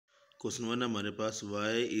Question 1 हमारे पास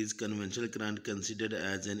Y is conventional current considered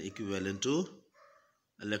as an equivalent to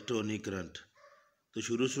electronic current. तो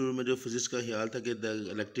शुरू में जो फिजिक्स का ख्याल था कि the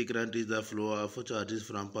electric current is the flow of charges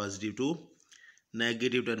from positive to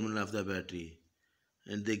negative terminal of the battery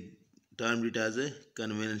and they term it as a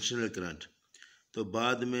conventional current. तो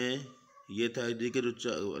बाद में ये था कि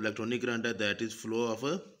जो इलेक्ट्रॉनिक करंट है that is flow of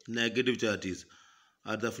negative charges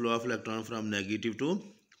और the flow of electron from negative to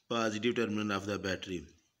positive terminal of the battery.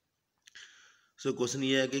 So question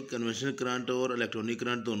ये है कि कन्वेंशनल करंट और इलेक्ट्रॉनिक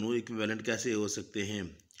करंट दोनों इक्विवेलेंट कैसे हो सकते हैं।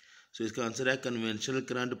 सो इसका आंसर है conventional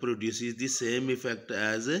current produces the same effect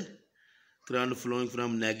as current flowing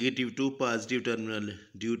from negative to positive terminal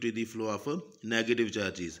due to the flow of negative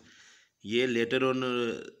charges. ये लेटर ऑन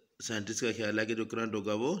साइंटिस्ट का ख्याल है कि जो करंट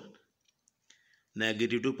होगा वो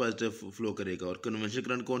नेगेटिव टू पॉजिटिव फ्लो करेगा और कन्वेंशनल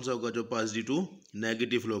करंट कौन सा होगा जो पॉजिटिव टू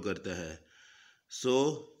नेगेटिव फ्लो करता है। सो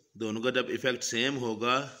दोनों का जब इफेक्ट सेम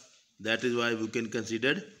होगा that is why we can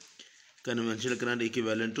consider conventional current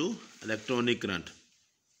equivalent to electronic current.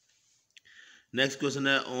 Next question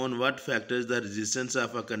है on what factors the resistance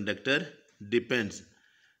of a conductor depends.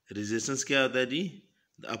 Resistance क्या होता है जी?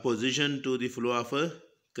 The opposition to the flow of a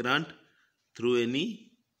current through any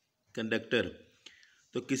conductor.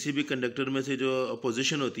 तो किसी भी conductor में से जो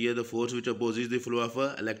अपोजिशन होती है the force which opposes the flow of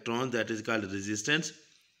a electron that is called resistance.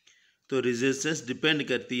 तो रेजिस्टेंस डिपेंड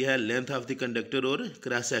करती है लेंथ ऑफ द कंडक्टर और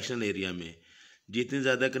क्रॉस सेक्शनल एरिया में। जितनी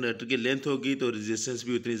ज़्यादा कंडक्टर की लेंथ होगी तो रेजिस्टेंस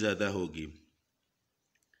भी उतनी ज़्यादा होगी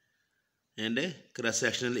and cross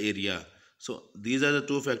sectional area. So these are the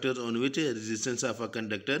two factors on which resistance of a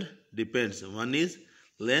conductor depends. One is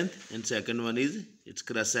length and second one is it's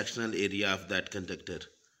cross sectional area of that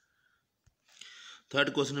conductor.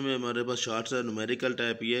 Third question में हमारे पास short सा numerical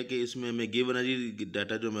type ये है कि इसमें हमें given है जी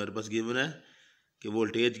data जो हमारे पास गिवन है कि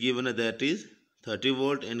वोल्टेज गिवन है that is 30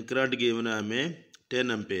 volt and current given है हमें 10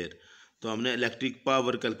 एम्पेयर। तो हमने इलेक्ट्रिक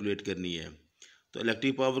पावर कैलकुलेट करनी है। तो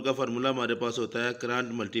इलेक्ट्रिक पावर का फार्मूला हमारे पास होता है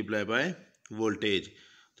करंट मल्टीप्लाई बाय वोल्टेज।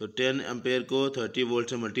 तो 10 एम्पेयर को 30 वोल्ट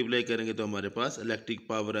से मल्टीप्लाई करेंगे तो हमारे पास इलेक्ट्रिक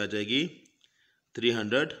पावर आ जाएगी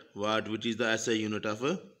 300 वाट which is the SI unit of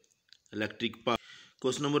electric power.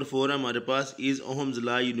 Question number 4 है हमारे पास is Ohm's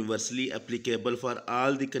law universally applicable for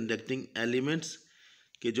all the conducting elements.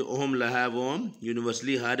 कि जो ओहम लॉ है वो हम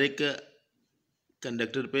यूनिवर्सली हर एक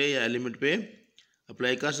कंडक्टर पे या एलिमेंट पे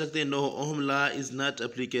अप्लाई कर सकते हैं। No ohm law is not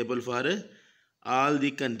applicable for all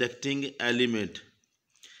the conducting element.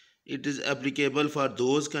 It is applicable for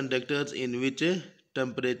those conductors in which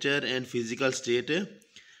temperature and physical state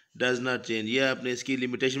does not change. ये आपने इसकी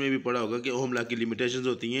लिमिटेशन में भी पढ़ा होगा कि ओहम लॉ की लिमिटेशंस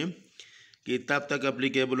होती हैं कि तब तक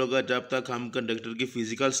एप्लीकेबल होगा जब तक हम कंडक्टर की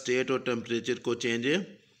फिजिकल स्टेट और टेम्परेचर को चेंज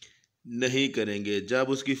नहीं करेंगे। जब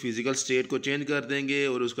उसकी फिजिकल स्टेट को चेंज कर देंगे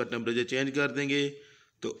और उसका टेम्परेचर चेंज कर देंगे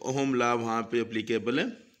तो ओहम लॉ वहाँ पे एप्लीकेबल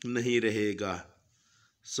नहीं रहेगा।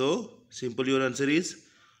 So simple your answer is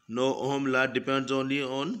no ohm law depends only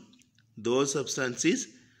on दो substances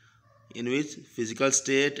in which physical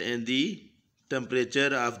state and the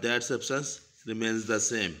temperature of that substance remains the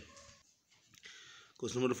same.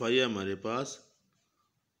 Question number 5 है हमारे पास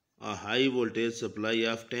A high voltage supply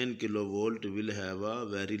of 10 kilovolt will have a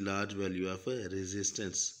very large value of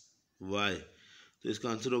resistance. Why? तो इसका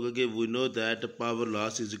answer होगा कि we know that power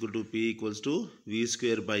loss is equal to P equals to V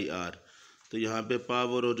square by R. तो यहाँ पे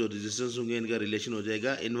power और जो resistance होंगे इनका रिलेशन हो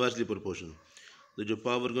जाएगा इन्वर्सली प्रोपोर्शनल। तो जो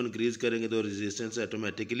पावर को इंक्रीज करेंगे तो रेजिस्टेंस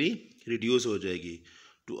ऑटोमेटिकली रिड्यूस हो जाएगी।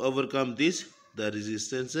 To overcome this the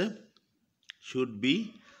resistance should be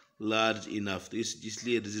large enough. तो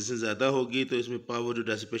इसलिए रेजिस्टेंस ज़्यादा होगी तो इसमें पावर जो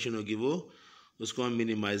डेसिपेशन होगी वो उसको हम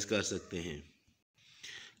मिनिमाइज कर सकते हैं।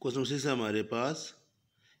 क्वेश्चन 6 है हमारे पास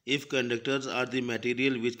if conductors are the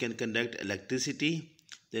material which can conduct electricity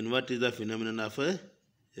then what is the phenomenon of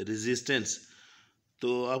resistance.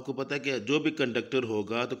 तो आपको पता है कि जो भी कंडक्टर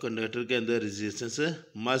होगा तो कंडक्टर के अंदर रेजिस्टेंस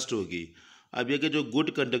मस्ट होगी। अब यह कि जो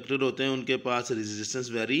गुड कंडक्टर होते हैं उनके पास रेजिस्टेंस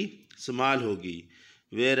वेरी स्मॉल होगी,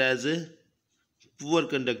 वेयर एज पुअर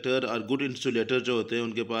कंडक्टर और गुड इंसुलेटर जो होते हैं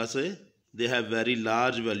उनके पास they have very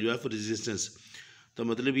large value of resistance. तो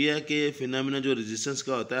मतलब ये है कि फिनोमेना जो रेजिस्टेंस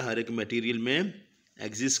का होता है हर एक मटेरियल में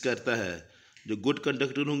एग्जिस्ट करता है। जो गुड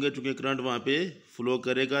कंडक्टर होंगे चूँकि करंट वहाँ पे फ्लो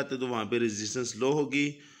करेगा तो वहाँ पे रेजिस्टेंस लो होगी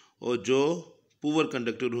और जो पुअर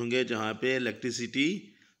कंडक्टर होंगे जहाँ पे इलेक्ट्रिसिटी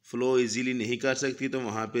फ्लो इजीली नहीं कर सकती तो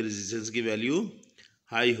वहाँ पे रेजिस्टेंस की वैल्यू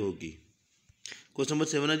हाई होगी। क्वेश्चन नंबर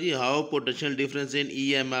 7 है जी how potential difference in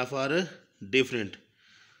EMF are different.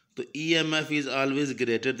 तो EMF is always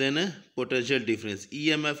greater than potential difference.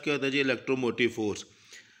 EMF क्या होता है जी electromotive force.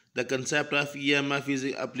 The concept of EMF is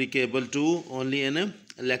applicable to only an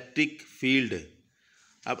electric field.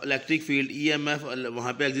 अब electric field EMF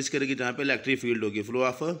वहाँ पे exist करेगी जहाँ पे इलेक्ट्रिक फील्ड होगी, फ्लो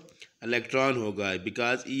ऑफ इलेक्ट्रॉन होगा,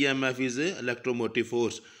 because EMF is electromotive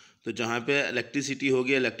force. तो जहाँ पे इलेक्ट्रिसिटी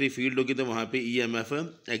होगी, इलेक्ट्रिक फील्ड होगी, तो वहाँ पे EMF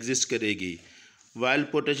एग्जिस्ट करेगी। While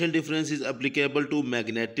potential difference is applicable to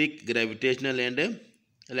magnetic, gravitational and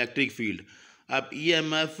electric field. अब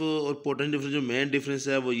EMF और पोटेंशियल डिफरेंस जो मेन डिफरेंस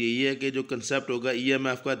है वो यही है कि जो कंसेप्ट होगा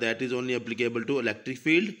EMF का, that is only applicable to electric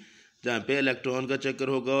field, जहाँ पे इलेक्ट्रॉन का चक्कर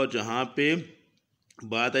होगा, और जहाँ पे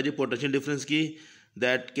बात है जी पोटेंशियल डिफरेंस की,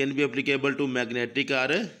 that can be applicable to magnetic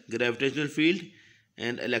और gravitational field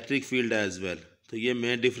and electric field as well. तो ये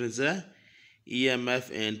मेन डिफरेंस है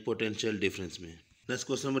EMF एंड पोटेंशियल डिफरेंस में। नेक्स्ट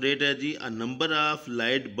क्वेश्चन नंबर 8 है जी, a number of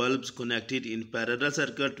light bulbs connected in parallel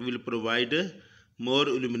circuit will provide more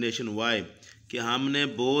illumination. Y? कि हमने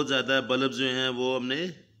बहुत ज़्यादा बल्ब जो हैं वो हमने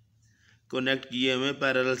कनेक्ट किए हुए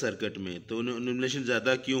पैरेलल सर्किट में, तो इल्यूमिनेशन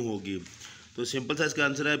ज़्यादा क्यों होगी? तो सिंपल सा इसका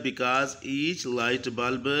आंसर है because each light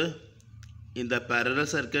bulb in the parallel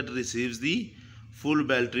circuit receives the full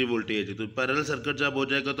battery voltage. तो पैरेलल सर्किट जब हो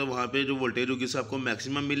जाएगा तो वहाँ पे जो वोल्टेज होगी उससे आपको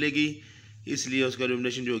मैक्सिमम मिलेगी, इसलिए उसका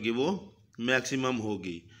इल्यूमिनेशन जो होगी वो मैक्सिमम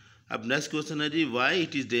होगी। अब नेक्स्ट क्वेश्चन है जी, why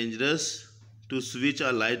it is dangerous to switch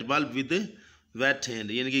a light bulb with weight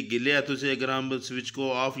hand? यानी कि गिले हाथों से अगर हम स्विच को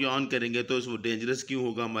ऑफ या ऑन करेंगे तो वो डेंजरस क्यों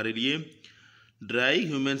होगा हमारे लिए? Dry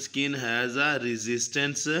human skin has a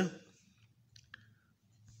resistance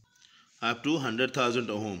up to 100,000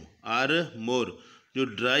 ओम और मोर। जो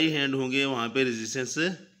ड्राई हैंड होंगे वहाँ पे रेजिस्टेंस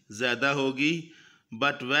ज़्यादा होगी,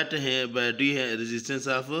 बट वेट है बॉडी है रेजिस्टेंस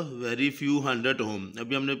ऑफ वेरी फ्यू 100 ओम।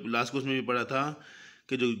 अभी हमने लास्ट क्वेश्चन में भी पढ़ा था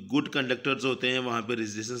कि जो गुड कंडक्टर्स होते हैं वहाँ पे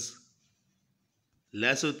रेजिस्टेंस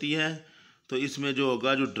लेस होती है, तो इसमें जो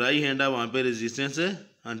होगा जो ड्राई हैंड है वहाँ पे रेजिस्टेंस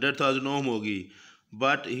 100,000 ओम होगी,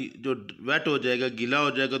 बट जो वेट हो जाएगा, गीला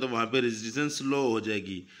हो जाएगा, तो वहाँ पे रेजिस्टेंस लो हो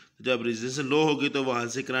जाएगी। जब रेजिस्टेंस लो होगी तो वहाँ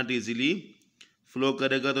से करंट इजीली फ्लो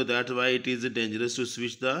करेगा, तो that's why it is dangerous to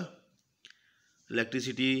switch the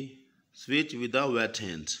electricity switch with the wait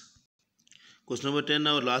hands. Question number 10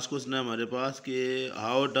 और लास्ट क्वेश्चन है हमारे पास कि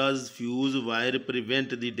how does fuse wire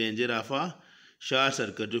prevent the danger of a short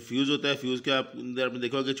circuit? जो fuse होता है, fuse के अंदर आपने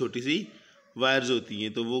देखा कि छोटी सी वायर्स होती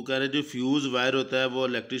हैं, तो वो कह रहे हैं जो फ्यूज़ वायर होता है वो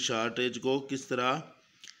इलेक्ट्रिक शॉर्टेज को किस तरह,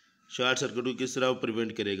 शॉर्ट सर्किट को किस तरह वो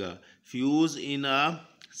प्रिवेंट करेगा। Fuse in a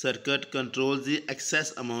circuit control the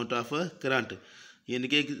excess amount of current, यानी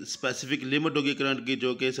कि एक स्पेसिफिक लिमिट होगी करंट की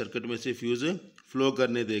जो कि सर्किट में से फ्यूज़ फ्लो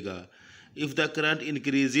करने देगा। If the current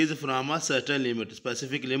increases from a certain limit,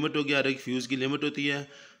 specific limit होगी, हर एक फ्यूज़ की लिमिट होती है,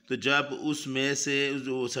 तो जब उसमें से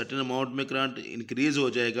जो सर्टेन अमाउंट में करंट इंक्रीज़ हो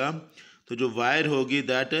जाएगा तो जो वायर होगी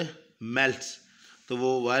दैट मेल्ट्स, तो वो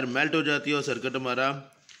वायर मेल्ट हो जाती है और सर्किट हमारा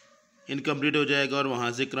इनकम्प्लीट हो जाएगा और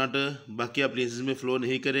वहाँ से करंट बाकी अप्लायंसेस में फ़्लो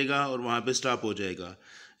नहीं करेगा और वहाँ पे स्टॉप हो जाएगा।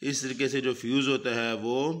 इस तरीके से जो फ्यूज़ होता है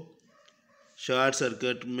वो शॉर्ट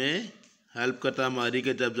सर्किट में हेल्प करता है हमारी,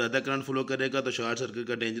 कि जब ज़्यादा करंट फ्लो करेगा तो शॉर्ट सर्किट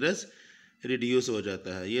का डेंजरस रिड्यूस हो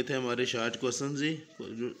जाता है। ये थे हमारे शॉर्ट क्वेश्चन जी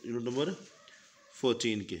यूनिट नंबर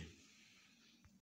 14 के।